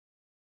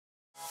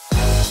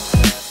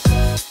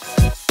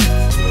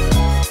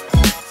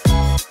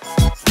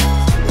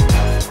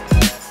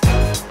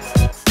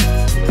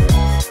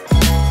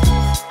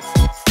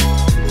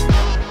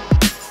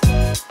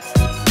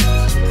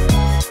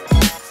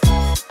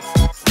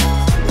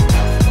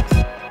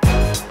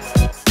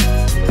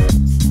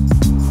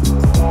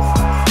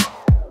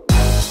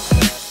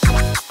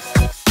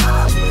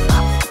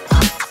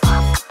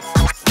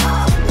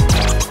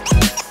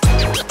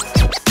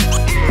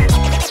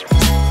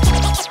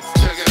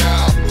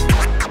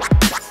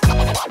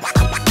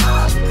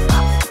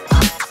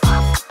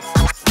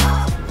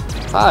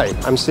Hi,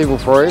 I'm Stephen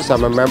Flores.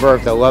 I'm a member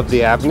of the Love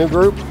the Avenue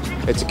group.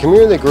 It's a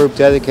community group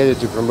dedicated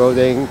to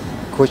promoting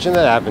Acushnet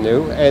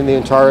Avenue and the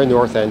entire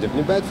north end of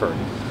New Bedford.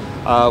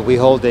 We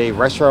hold a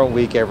restaurant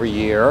week every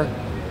year.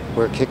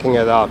 We're kicking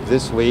it off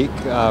this week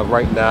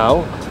right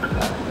now.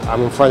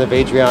 I'm in front of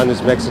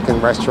Adriana's Mexican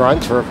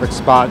restaurant, terrific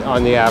spot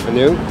on the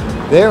avenue.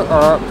 There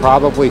are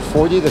probably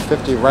 40 to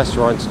 50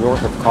 restaurants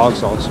north of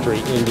Cogswell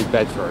Street in New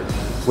Bedford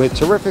with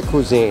terrific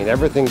cuisine,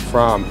 everything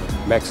from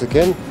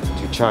Mexican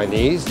to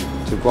Chinese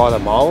to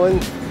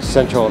Guatemalan,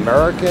 Central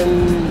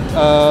American,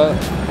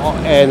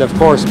 and of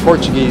course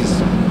Portuguese.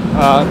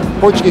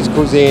 Portuguese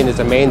cuisine is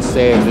a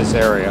mainstay of this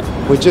area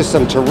with just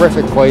some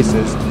terrific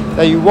places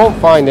that you won't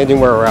find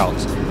anywhere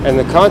else. And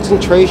the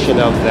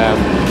concentration of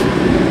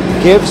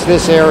them gives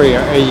this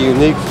area a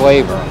unique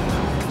flavor.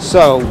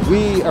 So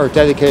we are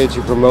dedicated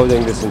to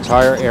promoting this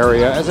entire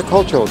area as a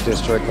cultural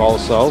district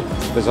also.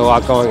 There's a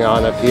lot going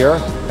on up here,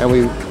 and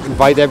we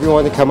invite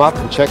everyone to come up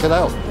and check it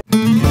out.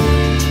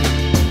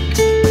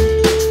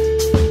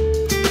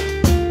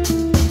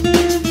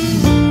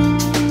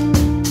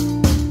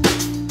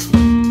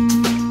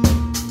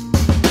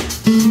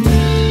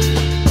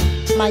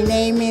 My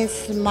name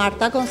is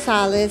Marta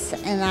Gonzalez,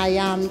 and I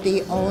am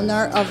the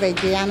owner of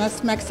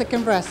Adriana's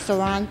Mexican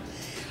Restaurant.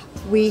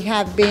 We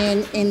have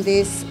been in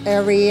this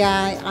area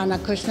on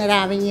Acushnet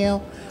Avenue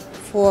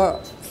for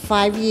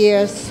 5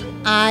 years.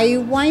 I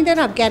winded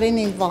up getting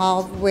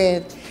involved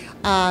with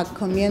a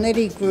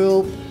community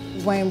group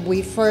when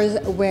we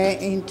first were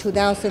in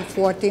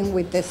 2014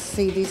 with the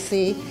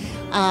CDC,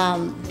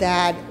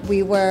 that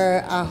we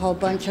were a whole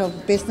bunch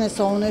of business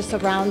owners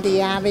around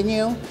the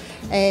avenue,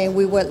 and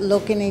we were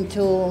looking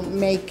into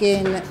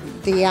making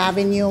the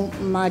avenue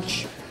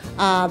much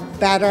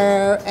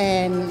better,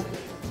 and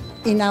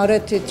in order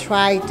to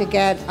try to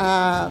get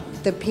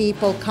the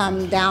people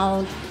come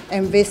down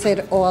and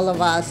visit all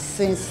of us,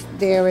 since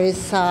there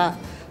is a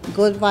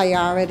good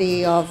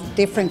variety of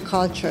different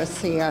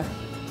cultures here.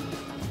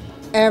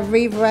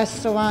 Every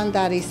restaurant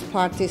that is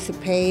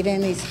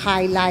participating is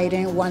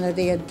highlighting one of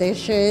their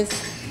dishes,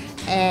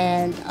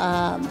 and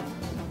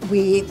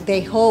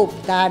they hope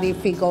that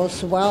if it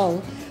goes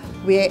well,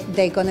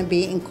 they're going to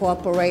be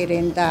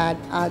incorporating that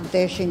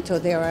dish into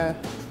their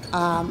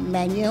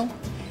menu.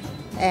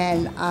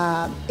 And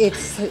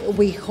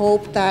we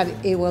hope that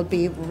it will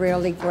be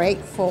really great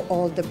for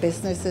all the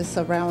businesses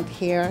around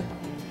here,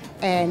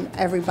 and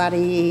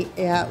everybody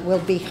will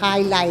be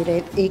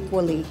highlighted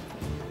equally,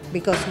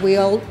 because we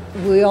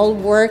all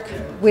work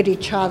with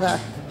each other.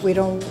 We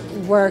don't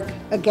work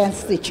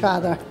against each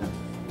other.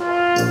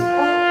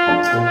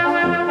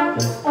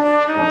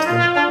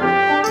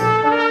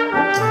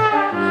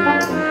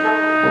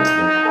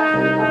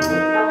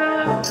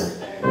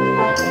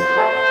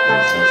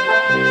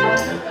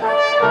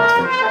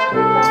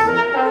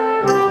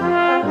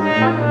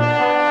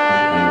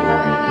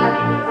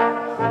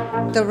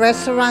 The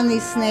restaurant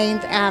is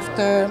named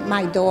after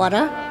my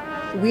daughter.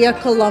 We are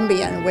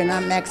Colombian, we're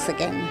not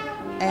Mexican.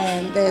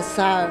 And there's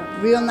a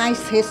real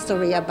nice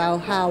history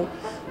about how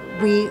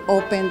we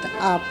opened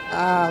up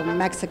a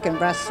Mexican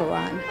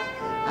restaurant.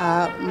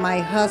 My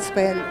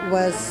husband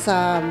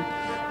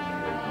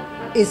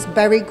is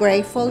very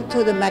grateful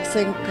to the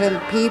Mexican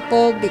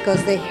people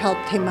because they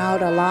helped him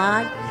out a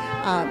lot.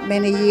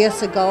 Many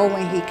years ago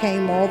when he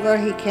came over,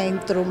 he came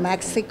through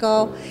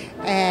Mexico,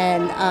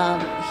 and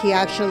he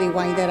actually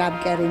winded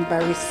up getting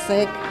very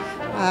sick.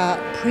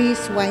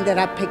 Priests winded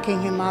up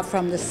picking him up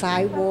from the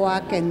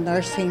sidewalk and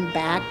nursing him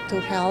back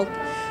to health.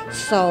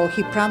 So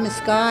he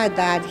promised God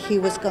that he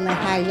was going to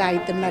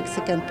highlight the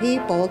Mexican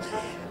people,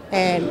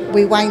 and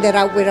we winded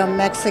up with a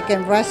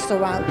Mexican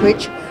restaurant,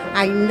 which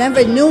I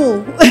never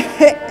knew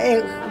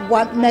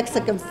what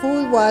Mexican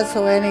food was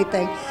or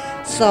anything.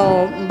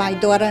 So my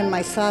daughter and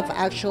myself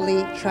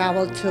actually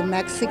traveled to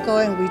Mexico,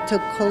 and we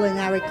took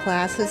culinary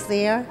classes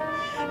there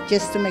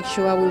just to make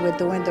sure we were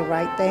doing the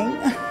right thing.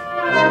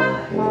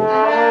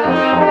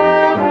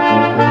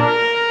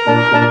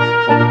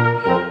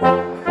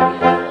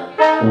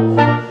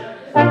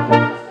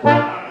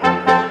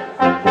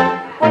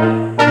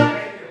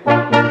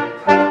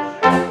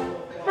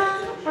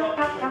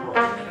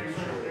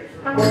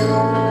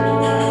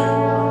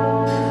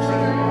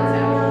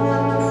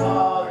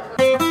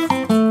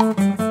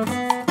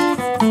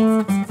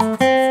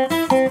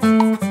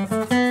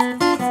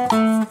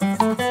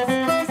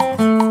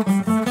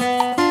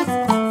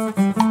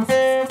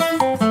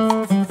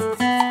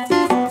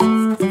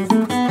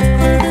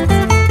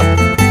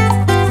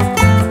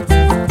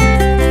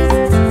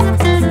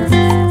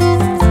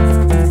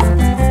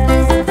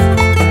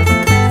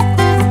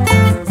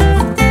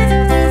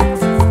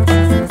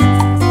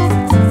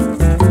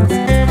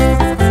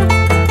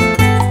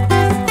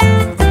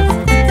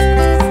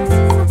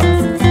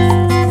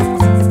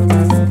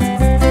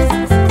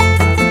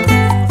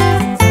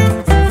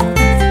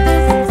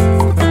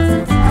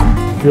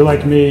 If you're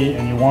like me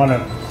and you want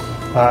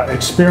to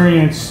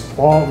experience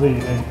all the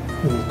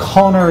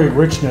culinary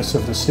richness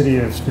of the city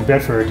of New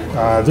Bedford,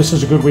 this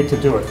is a good week to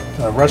do it.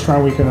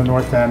 Restaurant week in the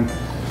North End.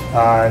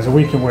 is a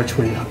week in which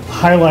we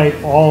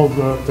highlight all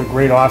the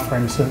great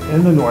offerings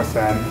in the North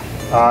End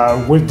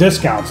with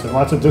discounts. There's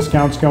lots of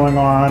discounts going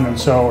on, and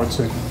so it's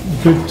a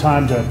good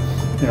time to,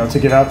 to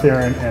get out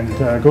there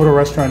and go to a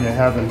restaurant you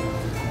haven't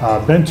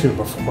been to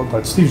before.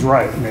 But Steve's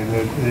right. I mean,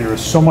 there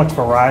is so much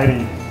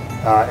variety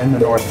in the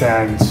North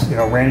End,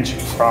 ranging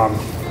from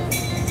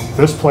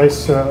this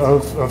place,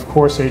 of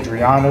course,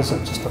 Adriana's,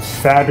 just a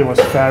fabulous,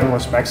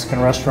 fabulous Mexican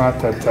restaurant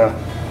that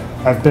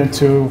I've been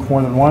to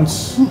more than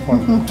once, more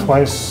than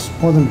twice,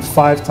 more than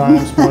 5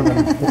 times, more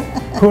than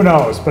who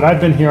knows. But I've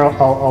been here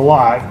a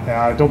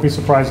lot. Don't be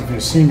surprised if you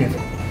see me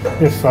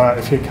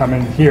if you come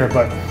in here.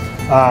 But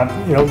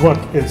look,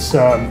 it's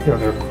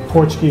there are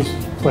Portuguese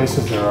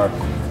places, there are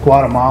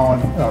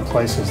Guatemalan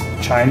places,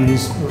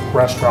 Chinese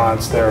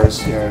restaurants. There's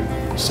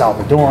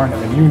Salvadoran.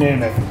 I mean, you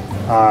name it,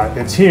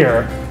 it's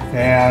here.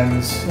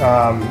 And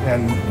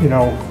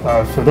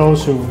for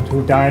those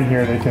who dine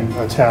here, they can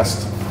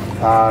attest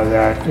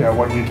that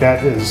what you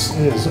get is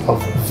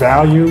of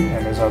value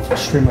and is of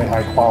extremely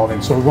high quality.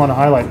 And so we want to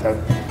highlight that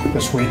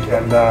this week.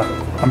 And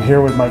I'm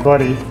here with my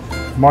buddy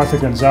Martha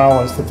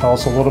Gonzalez to tell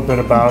us a little bit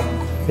about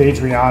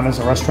Adriana's,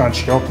 a restaurant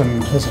she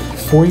opened, was it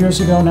 4 years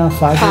ago now?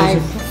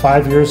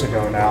 5 years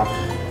ago now,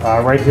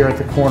 right here at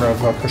the corner of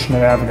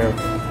Acushnet Avenue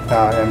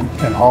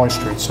and Holly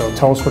Street. So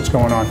tell us what's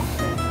going on.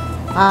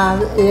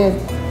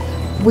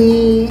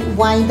 We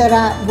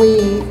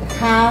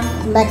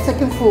have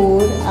Mexican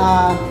food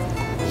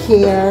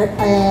here,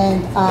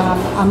 and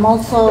I'm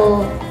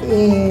also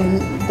in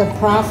the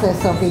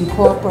process of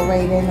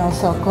incorporating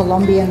also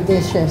Colombian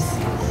dishes.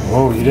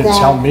 Whoa, you didn't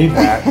tell me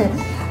that.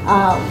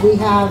 We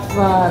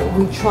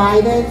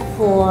tried it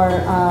for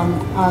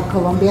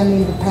Colombian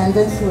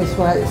independence, which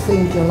was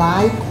in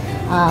July.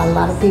 A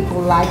lot of people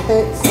liked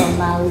it, so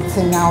now it's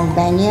in our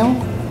menu.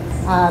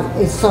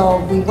 So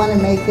we want to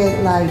make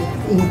it like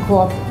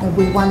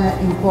we want to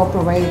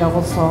incorporate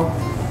also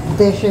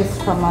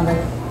dishes from other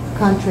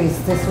countries.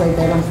 This way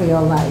they don't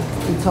feel like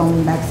it's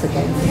only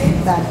Mexican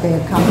that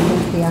they're coming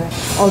in here.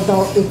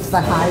 Although it's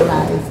the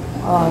highlight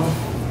of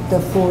the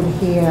food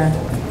here.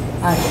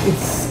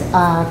 It's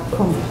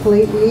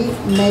completely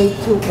made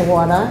to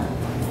order.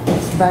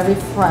 It's very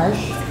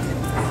fresh,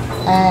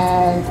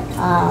 and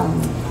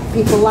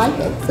people like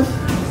it.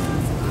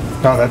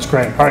 No, that's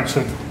great. All right,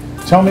 so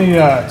tell me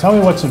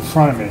what's in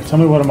front of me. Tell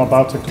me what I'm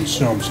about to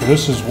consume. So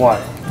this is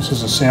what? This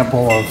is a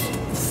sample of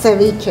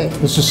ceviche.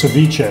 This is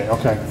ceviche.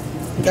 Okay,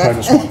 let me try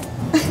this one.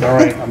 All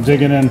right, I'm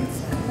digging in.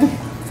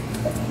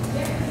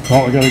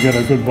 Oh, we gotta get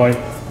a good bite.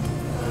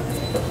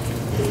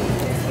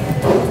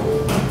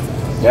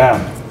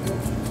 Yeah,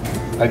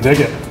 I dig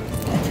it.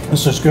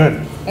 This is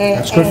good.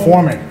 That's good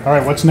for me. All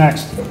right, what's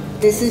next?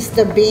 This is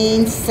the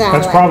bean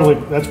salad.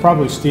 That's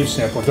probably Steve's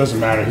sample. It doesn't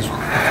matter.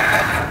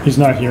 He's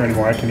not here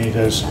anymore. I can eat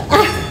his.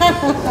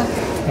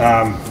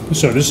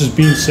 So this is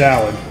bean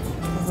salad.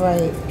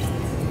 Right.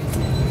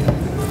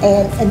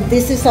 And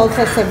this is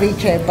also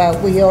ceviche,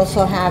 but we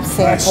also have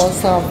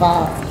samples of.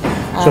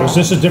 So is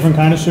this a different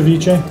kind of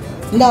ceviche?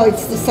 No,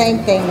 it's the same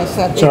thing.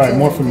 Except it's all right,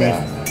 more for me.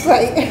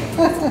 Right.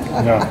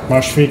 Yeah,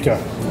 mashfika.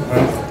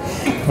 Right.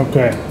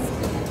 Okay.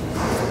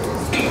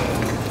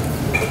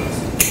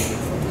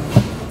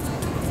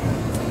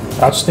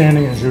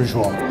 Outstanding as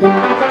usual.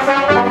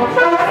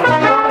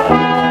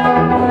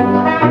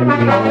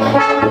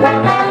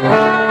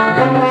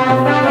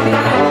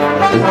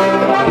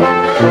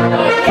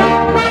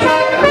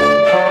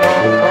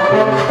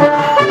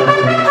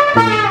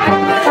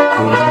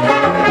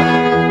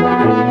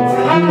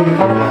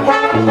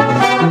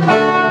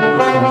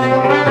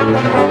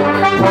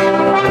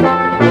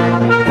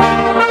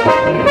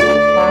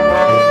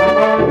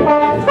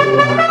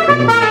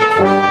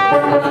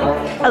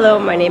 Hello,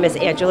 my name is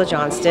Angela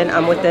Johnston.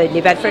 I'm with the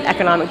New Bedford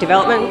Economic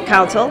Development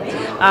Council.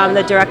 I'm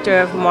the Director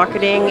of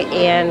Marketing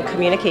and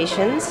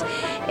Communications.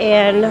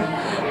 And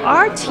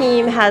our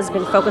team has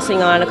been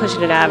focusing on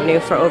Acushnet Avenue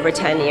for over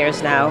 10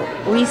 years now.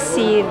 We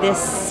see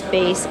this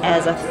space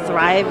as a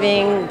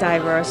thriving,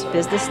 diverse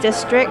business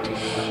district.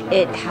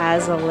 It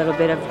has a little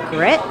bit of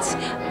grit,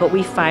 but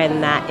we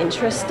find that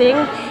interesting.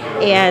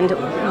 And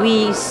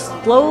we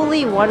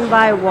slowly, one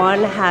by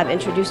one, have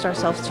introduced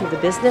ourselves to the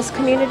business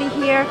community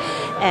here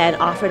and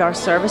offered our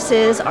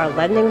services, our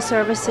lending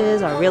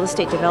services, our real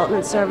estate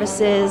development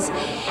services.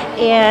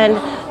 And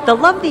the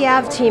Love the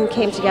Ave team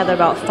came together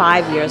about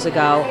 5 years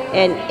ago.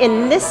 And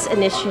in this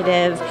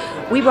initiative,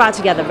 we brought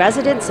together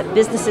residents,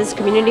 businesses,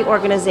 community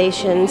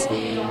organizations,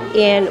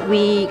 and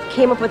we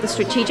came up with a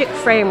strategic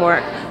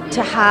framework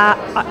to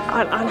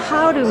on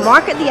how to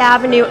market the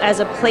Avenue as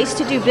a place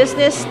to do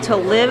business, to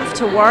live,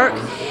 to work,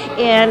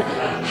 and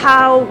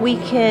how we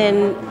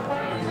can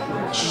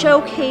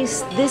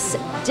showcase this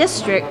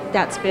district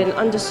that's been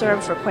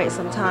underserved for quite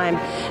some time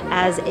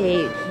as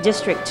a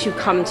district to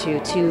come to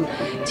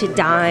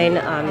dine,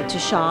 to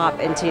shop,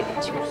 and to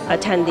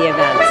attend the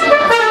events.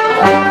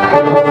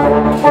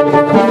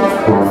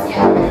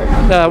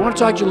 I want to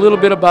talk to you a little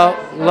bit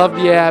about Love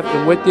the Ave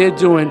and what they're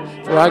doing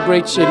for our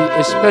great city,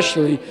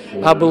 especially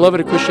our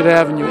beloved Acushnet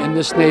Avenue in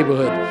this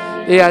neighborhood.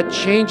 They are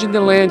changing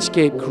the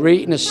landscape,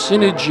 creating a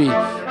synergy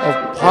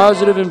of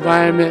positive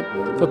environment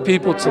for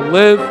people to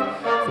live,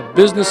 for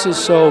businesses.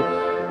 So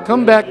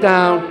come back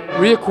down,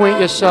 reacquaint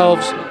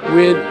yourselves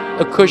with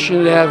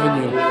Acushnet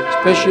Avenue,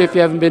 especially if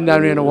you haven't been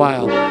down here in a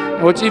while.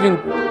 And what's even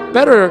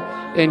better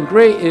and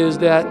great is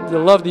that the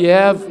Love the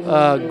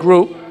Ave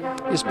group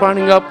is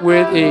partnering up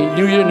with a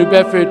New Year, New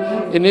Bedford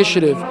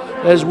initiative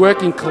that is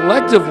working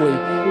collectively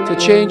to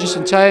change this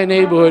entire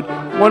neighborhood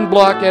one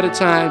block at a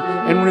time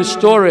and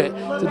restore it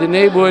to the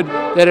neighborhood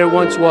that it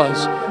once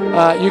was.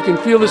 You can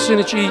feel the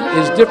synergy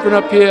is different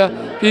up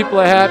here. People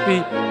are happy,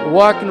 we're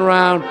walking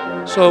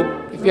around. So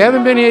if you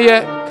haven't been here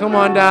yet, come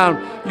on down.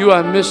 You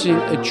are missing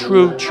a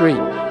true treat.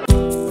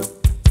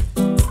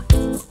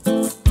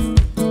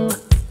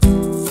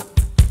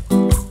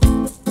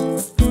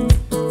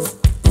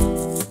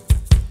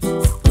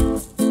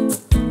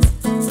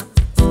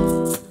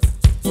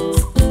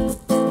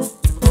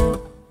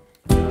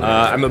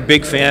 I'm a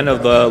big fan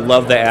of the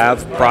Love the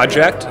Ave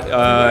project,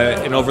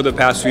 and over the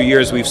past few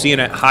years we've seen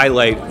it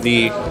highlight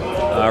the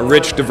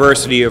rich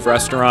diversity of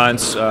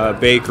restaurants,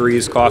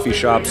 bakeries, coffee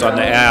shops on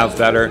the Ave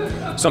that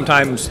are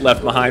sometimes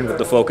left behind with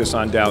the focus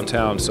on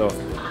downtown. So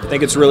I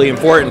think it's really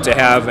important to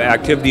have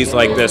activities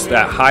like this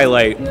that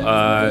highlight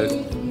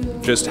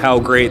just how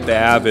great the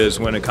Ave is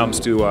when it comes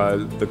to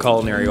the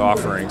culinary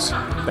offerings.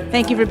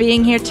 Thank you for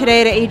being here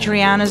today at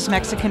Adriana's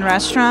Mexican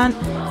Restaurant.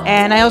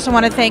 And I also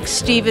want to thank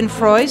Stephen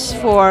Frois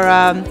for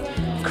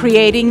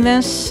creating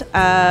this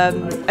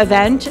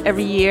event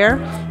every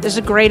year. There's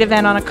a great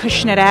event on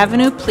Acushnet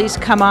Avenue. Please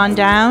come on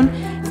down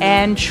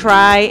and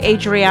try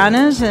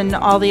Adriana's and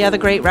all the other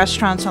great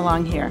restaurants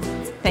along here.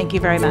 Thank you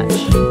very much.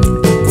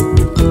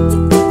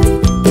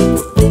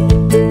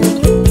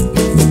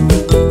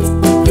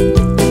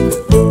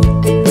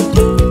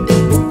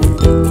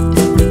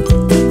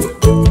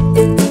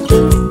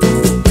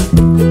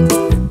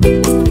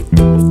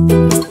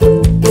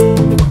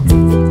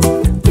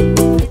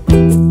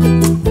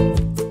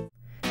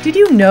 Did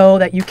you know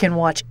that you can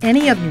watch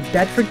any of New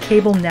Bedford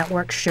Cable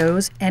Network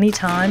shows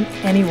anytime,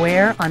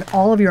 anywhere on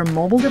all of your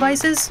mobile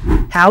devices?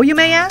 How, you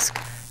may ask?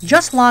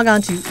 Just log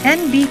on to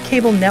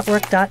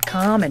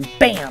nbcablenetwork.com and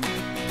bam!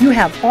 You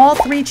have all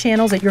 3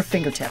 channels at your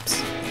fingertips: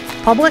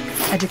 public,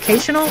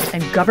 educational,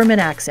 and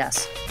government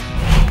access.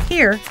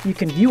 Here, you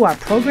can view our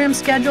program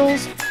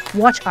schedules,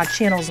 watch our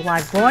channel's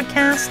live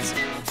broadcasts,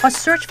 or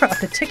search for a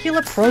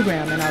particular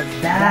program in our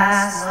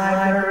vast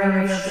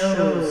library of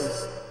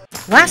shows.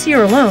 Last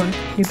year alone,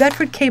 New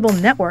Bedford Cable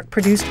Network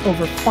produced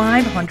over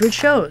 500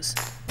 shows,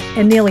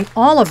 and nearly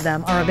all of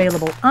them are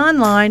available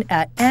online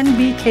at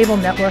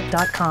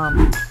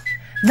nbcablenetwork.com.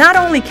 Not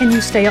only can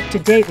you stay up to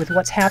date with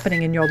what's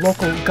happening in your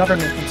local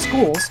government and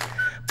schools,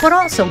 but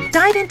also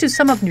dive into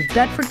some of New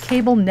Bedford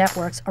Cable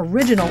Network's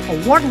original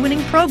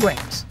award-winning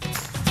programs.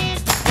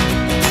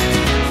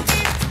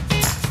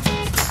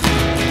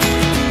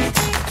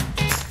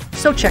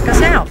 So check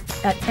us out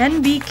at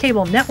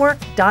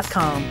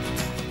nbcablenetwork.com.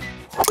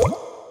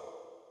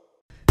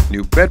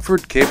 New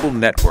Bedford Cable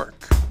Network.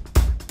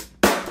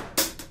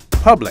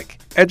 Public,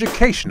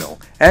 educational,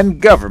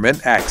 and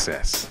government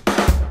access.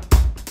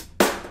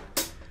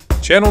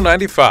 Channel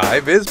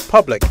 95 is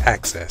public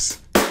access.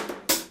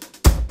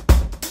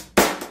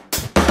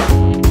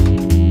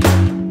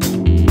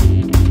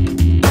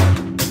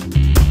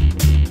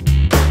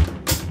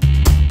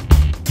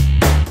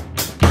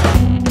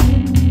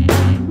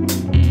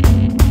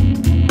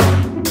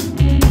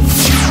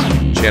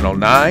 Channel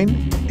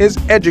 9 is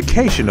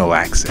educational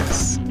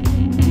access.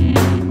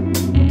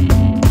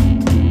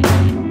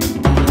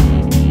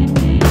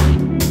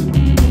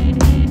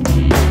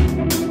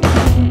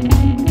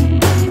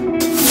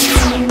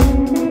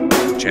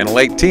 Channel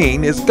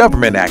 18 is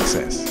government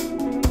access.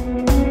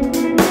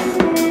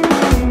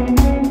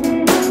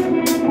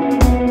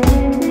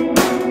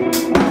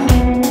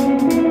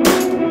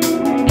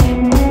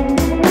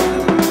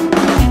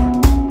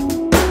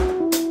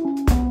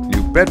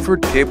 New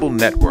Bedford Cable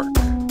Network.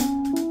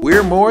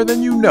 We're more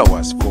than you know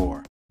us for.